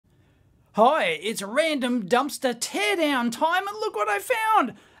Hi, it's random dumpster teardown time, and look what I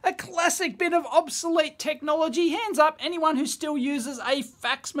found! A classic bit of obsolete technology. Hands up, anyone who still uses a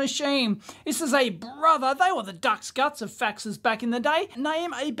fax machine. This is a Brother. They were the duck's guts of faxes back in the day.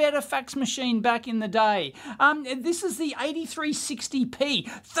 Name a better fax machine back in the day. This is the 8360p,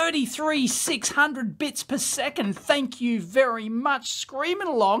 33,600 bits per second. Thank you very much. Screaming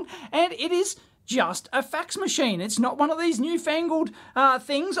along, and it is just a fax machine. It's not one of these newfangled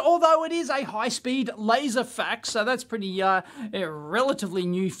things, although it is a high-speed laser fax, so that's pretty relatively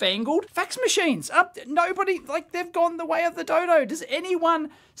newfangled. Fax machines, nobody, like, they've gone the way of the dodo. Does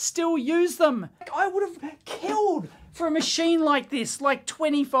anyone still use them? I would have killed for a machine like this, like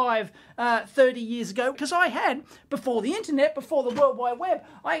 25, 30 years ago, because I had, before the internet, before the World Wide Web,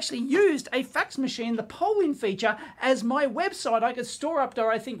 I actually used a fax machine, the polling feature, as my website. I could store up to,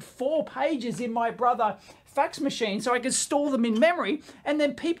 I think, 4 pages in my Brother fax machine, so I could store them in memory, and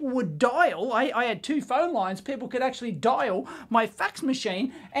then people would dial. I had 2 phone lines. People could actually dial my fax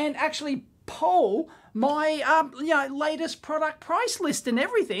machine and actually poll my latest product price list and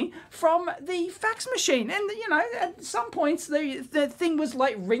everything from the fax machine. And at some points the thing was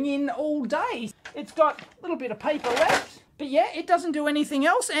like ringing all day. It's got a little bit of paper left, but yeah, it doesn't do anything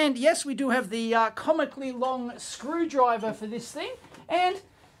else. And yes, we do have the comically long screwdriver for this thing, and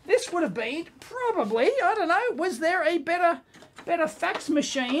this would have been probably, I don't know, was there a better fax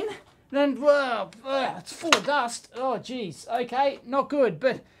machine than, well, it's full of dust. Oh geez, okay, not good.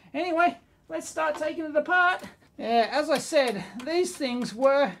 But anyway, let's start taking it apart. Yeah, as I said, these things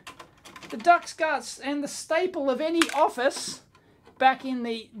were the duck's guts and the staple of any office back in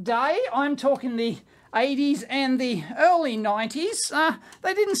the day. I'm talking the 80s and the early 90s.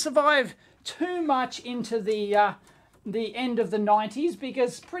 They didn't survive too much into the end of the 90s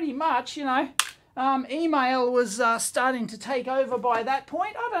because pretty much, email was starting to take over by that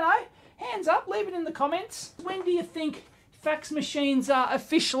point. I don't know. Hands up, leave it in the comments. When do you think fax machines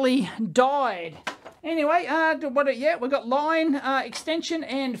officially died? Anyway, we've got line, extension,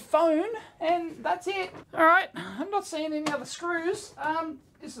 and phone, and that's it. All right, I'm not seeing any other screws.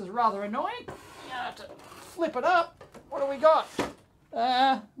 This is rather annoying. You have to flip it up. What do we got?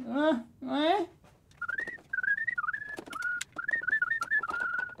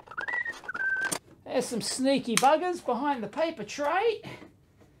 There's some sneaky buggers behind the paper tray.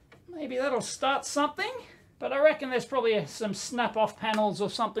 Maybe that'll start something. But I reckon there's probably some snap-off panels or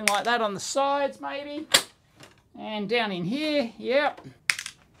something like that on the sides, maybe. And down in here, yep.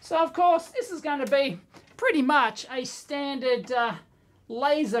 So, of course, this is going to be pretty much a standard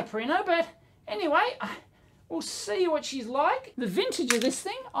laser printer. But anyway, we'll see what she's like. The vintage of this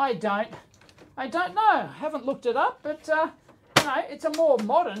thing, I don't know. Haven't looked it up, but it's a more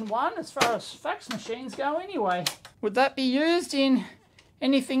modern one as far as fax machines go anyway. Would that be used in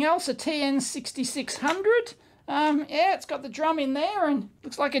anything else? A TN6600? Yeah, it's got the drum in there and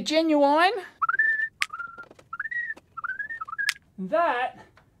looks like a genuine. That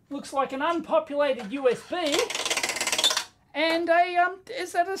looks like an unpopulated USB. And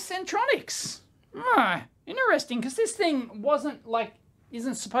is that a Centronics? Interesting, because this thing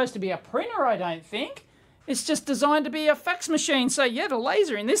isn't supposed to be a printer, I don't think. It's just designed to be a fax machine. So yeah, the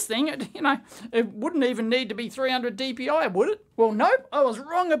laser in this thing, it wouldn't even need to be 300 DPI, would it? Well, nope, I was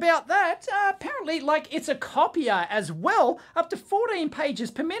wrong about that. Apparently, it's a copier as well, up to 14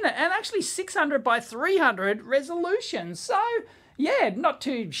 pages per minute, and actually 600 by 300 resolution. So yeah, not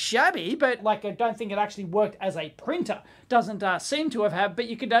too shabby, but I don't think it actually worked as a printer. Doesn't seem to have, but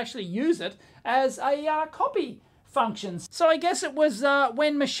you could actually use it as a copy functions. So I guess it was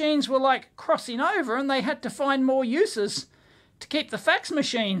when machines were crossing over and they had to find more uses to keep the fax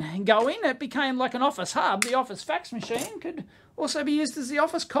machine going. It became like an office hub. The office fax machine could also be used as the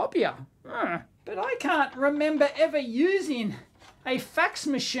office copier. But I can't remember ever using a fax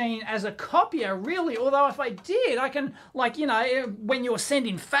machine as a copier, really. Although if I did, I can, when you're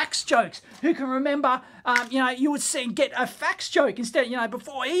sending fax jokes, who can remember, you would get a fax joke instead,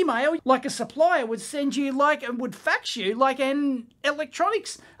 before email, a supplier would send you, and would fax you, an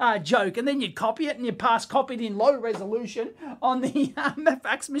electronics joke, and then you'd copy it, and you'd pass copied in low resolution on the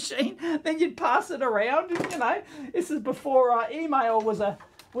fax machine, then you'd pass it around, and, this is before email was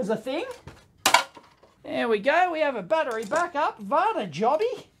a thing. There we go, we have a battery backup, Vada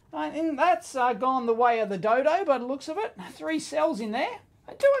jobby. And that's gone the way of the dodo by the looks of it. 3 cells in there.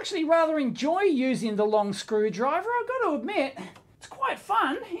 I do actually rather enjoy using the long screwdriver, I've got to admit. It's quite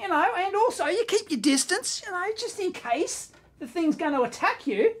fun, and also you keep your distance, just in case the thing's going to attack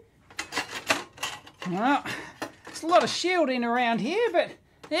you. Well, it's a lot of shielding around here, but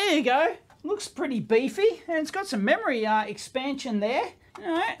there you go. Looks pretty beefy, and it's got some memory expansion there. All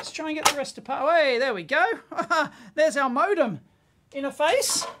right, let's try and get the rest apart. Hey, there we go. There's our modem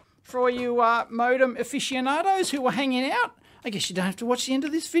interface for all you modem aficionados who are hanging out. I guess you don't have to watch the end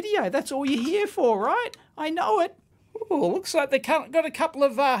of this video. That's all you're here for, right? I know it. Ooh, looks like they got a couple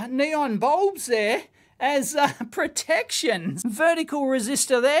of neon bulbs there as protection. Vertical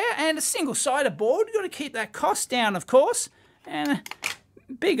resistor there and a single-sided board. You've got to keep that cost down, of course. And a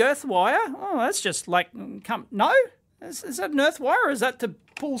big earth wire. Oh, that's just like... No? Is that an earth wire or is that to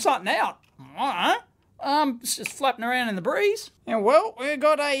pull something out? It's just flapping around in the breeze. And well, we've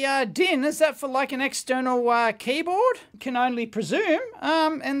got a DIN. Is that for like an external keyboard? Can only presume.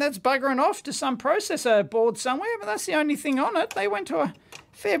 And that's buggering off to some processor board somewhere, but that's the only thing on it. They went to a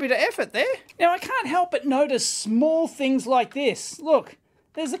fair bit of effort there. Now, I can't help but notice small things like this. Look,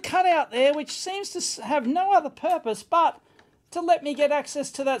 there's a cutout there which seems to have no other purpose but to let me get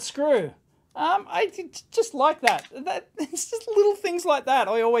access to that screw. I just like that. It's just little things like that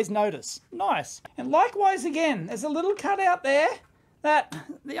I always notice. Nice. And likewise again, there's a little cutout there that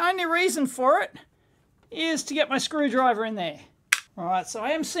the only reason for it is to get my screwdriver in there. Alright, so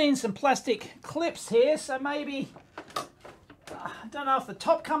I am seeing some plastic clips here, so maybe, I don't know if the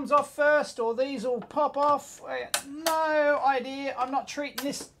top comes off first or these will pop off. No idea. I'm not treating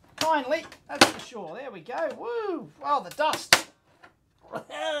this kindly, that's for sure. There we go. Woo! Oh, the dust.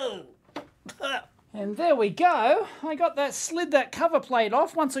 And there we go. I got that, slid that cover plate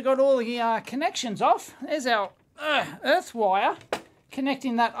off once I got all the connections off. There's our earth wire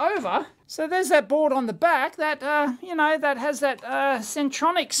connecting that over. So there's that board on the back that, you know, that has that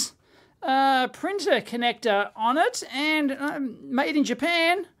Centronics printer connector on it, and made in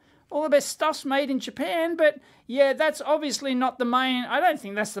Japan. All the best stuff's made in Japan, but yeah, that's obviously not the main, I don't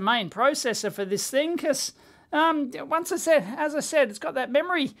think that's the main processor for this thing, because as I said, it's got that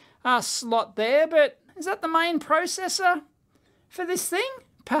memory slot there, but is that the main processor for this thing?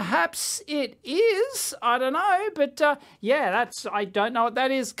 Perhaps it is, I don't know, but yeah, I don't know what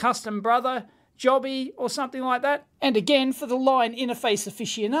that is, custom brother, jobby, or something like that. And again, for the line interface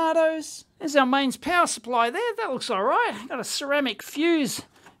aficionados, there's our mains power supply there, that looks alright. Got a ceramic fuse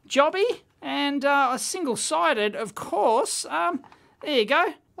jobby, and a single-sided, of course. There you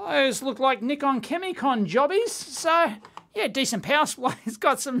go. Those look like Nikon Chemicon jobbies, so yeah, decent power supply. It's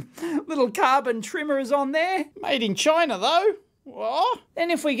got some little carbon trimmers on there. Made in China though. Oh. Then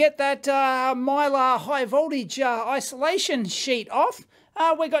if we get that Mylar high voltage isolation sheet off,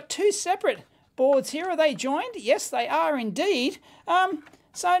 we got two separate boards here. Are they joined? Yes, they are indeed.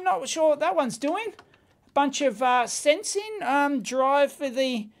 So not sure what that one's doing. Bunch of sensing, drive for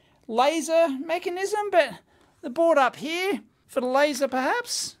the laser mechanism, but the board up here for the laser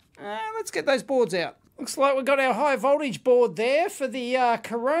perhaps. Let's get those boards out. Looks like we've got our high voltage board there for the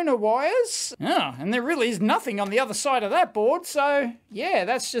Corona wires. Oh, and there really is nothing on the other side of that board. So yeah,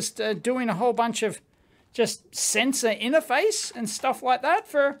 that's just doing a whole bunch of just sensor interface and stuff like that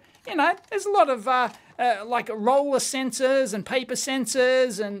for, you know, there's a lot of like roller sensors and paper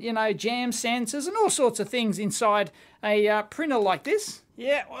sensors and, you know, jam sensors and all sorts of things inside a printer like this.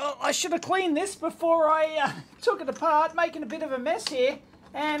 Yeah, well, I should have cleaned this before I took it apart, making a bit of a mess here.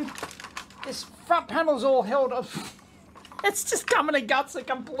 And this front panel's all held up. It's just coming to guts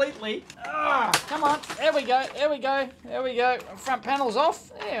completely. Come on, there we go, there we go, there we go. Front panel's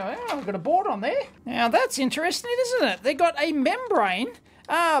off. Yeah, I've got a board on there. Now that's interesting, isn't it? They got a membrane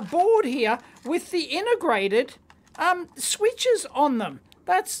board here with the integrated switches on them.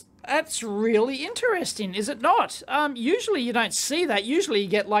 That's really interesting, is it not? Usually you don't see that. Usually you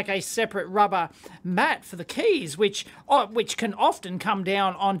get like a separate rubber mat for the keys, which can often come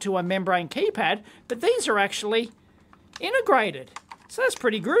down onto a membrane keypad, but these are actually integrated. So that's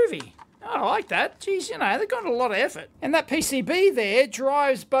pretty groovy. Oh, I like that. Geez, you know, they've got a lot of effort. And that PCB there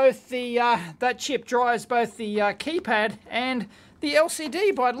drives both the, that chip drives both the keypad and the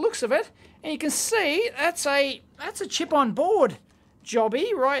LCD by the looks of it. And you can see that's a chip on board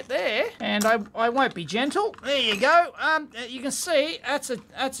jobby right there, and I won't be gentle. There you go. You can see that's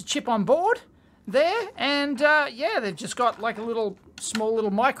a chip on board there, and yeah, they've just got like a small little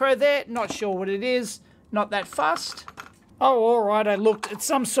micro there. Not sure what it is. Not that fussed. Oh, all right. I looked at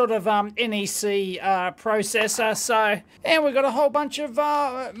some sort of NEC processor. So, and we've got a whole bunch of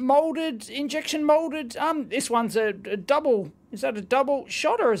injection molded. This one's a double. Is that a double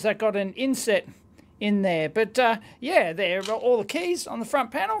shot, or has that got an inset in there? But yeah, there are all the keys on the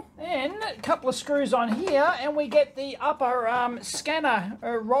front panel, and a couple of screws on here, and we get the upper scanner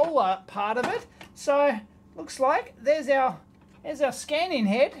roller part of it. So looks like there's our scanning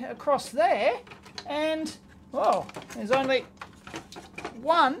head across there, and oh, there's only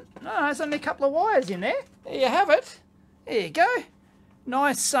one. No, there's only a couple of wires in there. There you have it. There you go.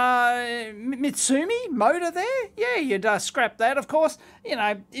 nice Mitsumi motor there. Yeah, you'd scrap that, of course. You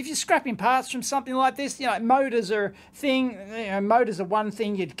know, if you're scrapping parts from something like this, you know, motors are a thing. You know, motors are one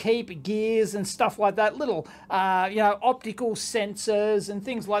thing you'd keep, gears and stuff like that. Little, you know, optical sensors and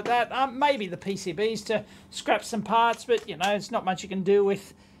things like that. Maybe the PCBs to scrap some parts, but, you know, there's not much you can do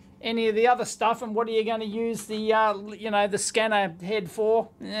with any of the other stuff. And what are you going to use the, you know, the scanner head for?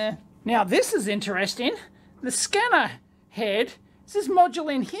 Yeah. Now, this is interesting. The scanner head, this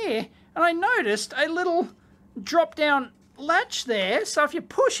module in here, and I noticed a little drop-down latch there. So if you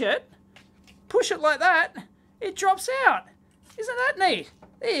push it like that, it drops out. Isn't that neat?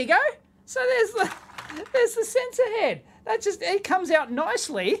 There you go. So there's the sensor head. That just, it comes out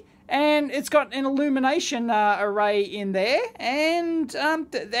nicely, and it's got an illumination array in there, and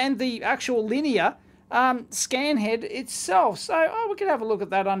the actual linear scan head itself. So we could have a look at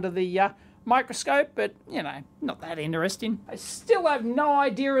that under the microscope, but, you know, not that interesting. I still have no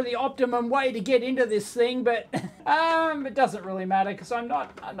idea of the optimum way to get into this thing, but it doesn't really matter because I'm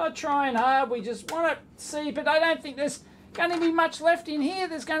not trying hard. We just want to see, but I don't think there's going to be much left in here.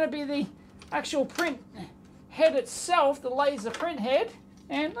 There's going to be the actual print head itself, the laser print head,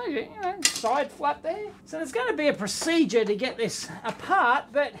 and look, you know, side flap there. So there's going to be a procedure to get this apart,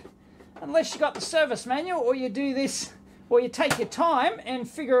 but unless you got the service manual, or you do this, or you take your time and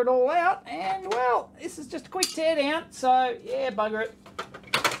figure it all out, and, well, this is just a quick teardown, so, yeah, bugger it.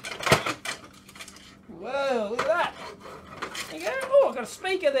 Whoa, look at that. There you go. Oh, I've got a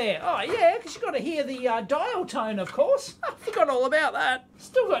speaker there. Oh, yeah, because you've got to hear the dial tone, of course. I forgot all about that.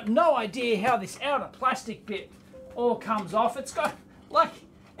 Still got no idea how this outer plastic bit all comes off. It's got, like,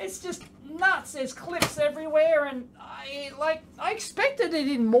 it's just nuts. There's clips everywhere, and I expected it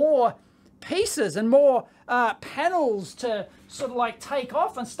in more pieces and more panels to sort of like take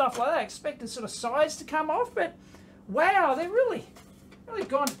off and stuff like that. I expected sort of sides to come off, but wow, they're really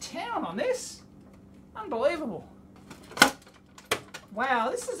gone to town on this. Unbelievable.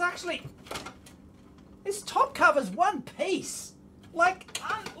 Wow, this is actually, this top cover's one piece. Like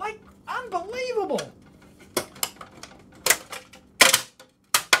unbelievable.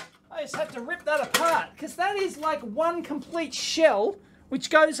 I just had to rip that apart because that is like one complete shell which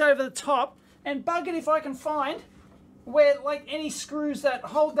goes over the top, and bug it if I can find where, like, any screws that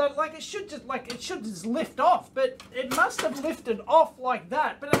hold that, like, it should just lift off, but it must have lifted off like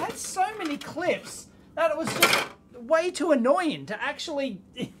that. But it had so many clips that it was just way too annoying to actually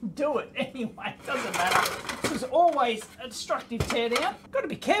do it. Anyway, it doesn't matter. This is always a destructive teardown. Got to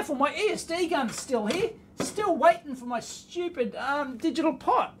be careful, my ESD gun's still here. Still waiting for my stupid digital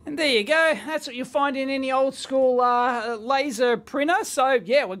pot. And there you go. That's what you'll find in any old school laser printer. So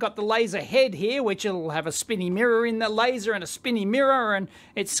yeah, we've got the laser head here, which will have a spinny mirror in the laser and a spinny mirror, and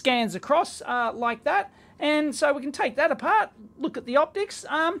it scans across like that. And so we can take that apart, look at the optics.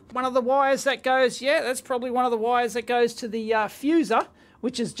 One of the wires that goes, yeah, that's probably one of the wires that goes to the fuser,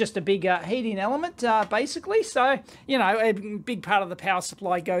 which is just a big heating element, basically. So, you know, a big part of the power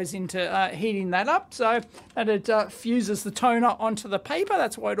supply goes into heating that up. So that it fuses the toner onto the paper.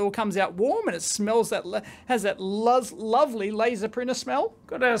 That's why it all comes out warm, and it smells that, has that lovely laser printer smell.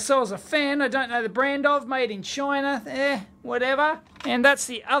 Got ourselves a fan, I don't know the brand of, made in China, whatever. And that's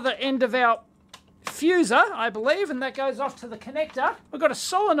the other end of our fuser, I believe, and that goes off to the connector. We've got a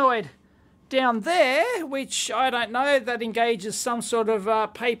solenoid down there, which I don't know, that engages some sort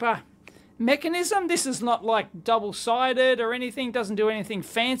of paper mechanism. This is not like double-sided or anything, doesn't do anything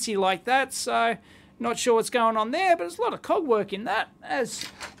fancy like that, so not sure what's going on there, but there's a lot of cog work in that. As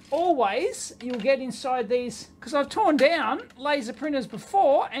always, you'll get inside these, because I've torn down laser printers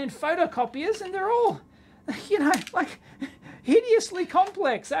before and photocopiers, and they're all, you know, like hideously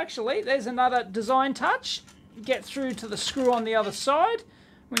complex, actually. There's another design touch. Get through to the screw on the other side.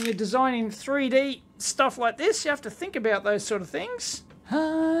 When you're designing 3D stuff like this, you have to think about those sort of things.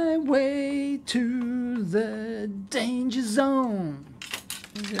 Highway to the danger zone.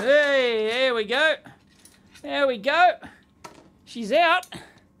 Hey, there we go. There we go. She's out.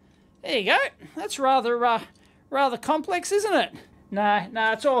 There you go. That's rather complex, isn't it? No,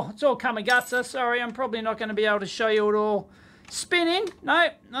 it's all Kamigatsa. Sorry, I'm probably not going to be able to show you it all spinning. No,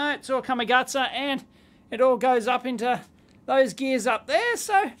 it's all Kamigatsa, and it all goes up into those gears up there.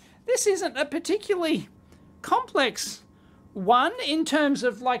 So this isn't a particularly complex one in terms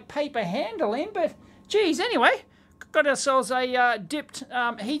of like paper handling, but geez, anyway, got ourselves a dipped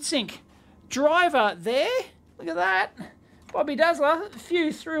heatsink driver there. Look at that. Bobby Dazzler, a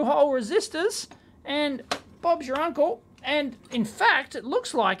few through-hole resistors, and Bob's your uncle. And in fact, it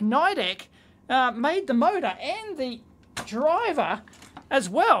looks like Nidec made the motor and the driver as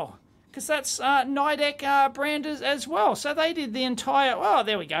well. because that's Nidec brand as well. So they did the entire, oh,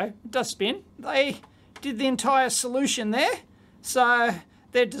 there we go, it does spin. They did the entire solution there. So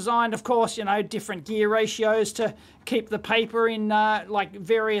they're designed, of course, you know, different gear ratios to keep the paper in like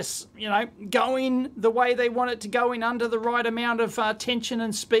various, you know, going the way they want it to go in under the right amount of tension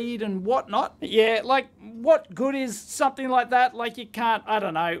and speed and whatnot. Yeah, like what good is something like that? Like you can't, I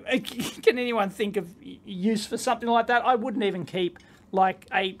don't know, can anyone think of use for something like that? I wouldn't even keep like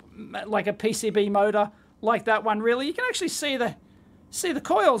a PCB motor like that one, really. You can actually see the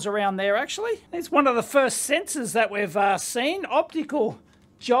coils around there, actually. It's one of the first sensors that we've seen, optical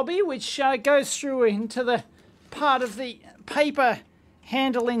jobby, which goes through into the part of the paper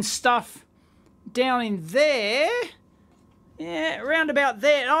handling stuff down in there. Yeah, around about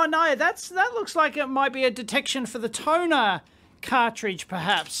there. Oh no, that looks like it might be a detection for the toner cartridge,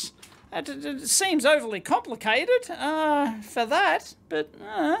 perhaps. It seems overly complicated for that, but...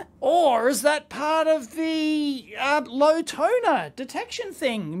 Or is that part of the low toner detection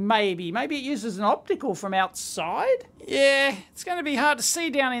thing, maybe? Maybe it uses an optical from outside? Yeah, it's going to be hard to see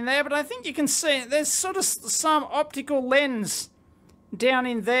down in there, but I think you can see there's sort of some optical lens down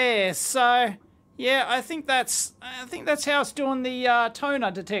in there. So, yeah, I think that's how it's doing the toner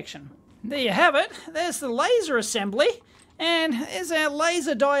detection. There you have it. There's the laser assembly. And there's our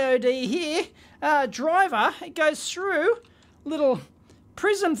laser diode here, driver. It goes through little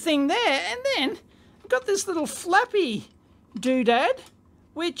prism thing there, and then we've got this little flappy doodad,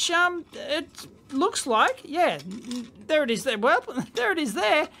 which it looks like, yeah, there it is there. Well, there it is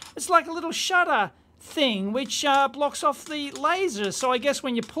there. It's like a little shutter thing which blocks off the laser. So I guess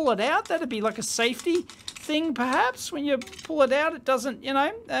when you pull it out, that'd be like a safety thing, perhaps. When you pull it out, it doesn't, you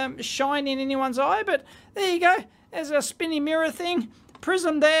know, shine in anyone's eye. But there you go. There's a spinny mirror thing,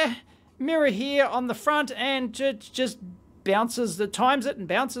 prism there, mirror here on the front, and it just bounces, times it and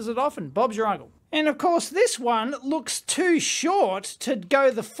bounces it off, and Bob's your uncle. And of course this one looks too short to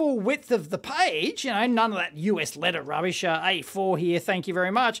go the full width of the page, you know, none of that US letter rubbish, A4 here, thank you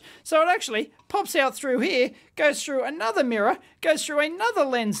very much. So it actually pops out through here, goes through another mirror, goes through another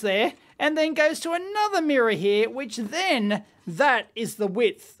lens there, and then goes to another mirror here, which then, that is the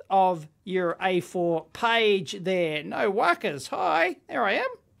width of your A4 page there. No whackers. Hi, there I am.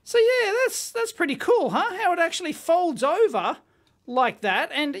 So yeah, that's pretty cool, huh? How it actually folds over like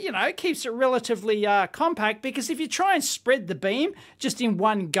that, and you know, keeps it relatively compact, because if you try and spread the beam just in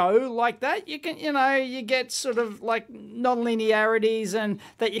one go like that, you can, you know, you get sort of like non-linearities and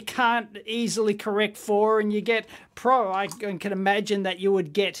that you can't easily correct for, and you get I can imagine that you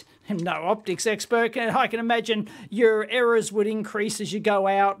would get, no optics expert, I can imagine your errors would increase as you go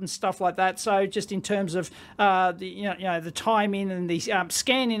out and stuff like that. So just in terms of the timing and the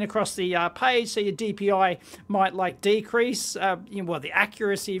scanning across the page, so your DPI might like decrease, well, the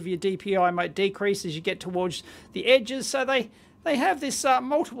accuracy of your DPI might decrease as you get towards the edges. So they have this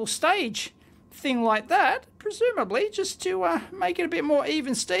multiple stage thing like that, presumably just to make it a bit more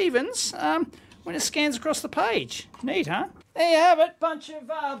even Stevens when it scans across the page. Neat, huh? There you have it, bunch of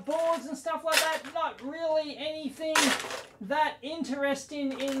boards and stuff like that. Not really anything that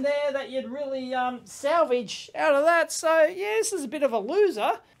interesting in there that you'd really salvage out of that. So yeah, this is a bit of a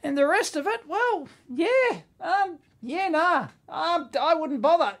loser. And the rest of it, well, yeah, nah, I wouldn't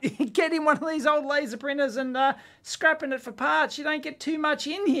bother getting one of these old laser printers and scrapping it for parts. You don't get too much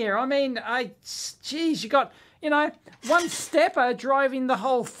in here. I mean, geez, you got, you know, one stepper driving the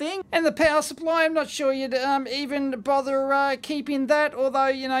whole thing. And the power supply, I'm not sure you'd even bother keeping that, although,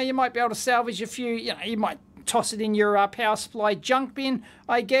 you know, you might be able to salvage a few, you know, you might toss it in your power supply junk bin,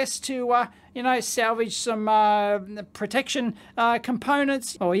 I guess, to, you know, salvage some protection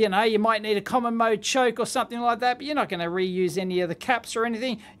components. Or, you know, you might need a common mode choke or something like that, but you're not going to reuse any of the caps or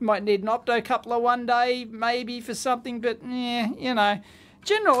anything. You might need an optocoupler one day, maybe, for something, but, yeah, you know.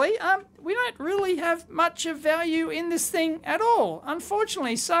 Generally, we don't really have much of value in this thing at all,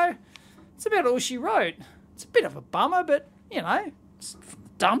 unfortunately, so it's about all she wrote. It's a bit of a bummer, but, you know, it's a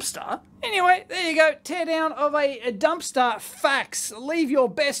dumpster. Anyway, there you go, teardown of a dumpster fax. Leave your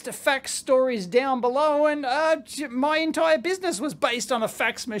best fax stories down below, and my entire business was based on a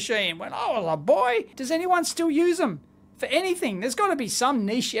fax machine when I was a boy. Does anyone still use them for anything? There's got to be some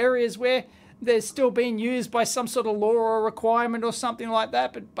niche areas where they're still being used by some sort of law or requirement or something like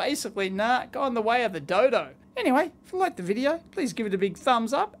that, but basically, nah, go in the way of the dodo. Anyway, if you liked the video, please give it a big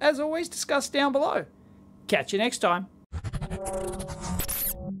thumbs up. As always, discuss down below. Catch you next time.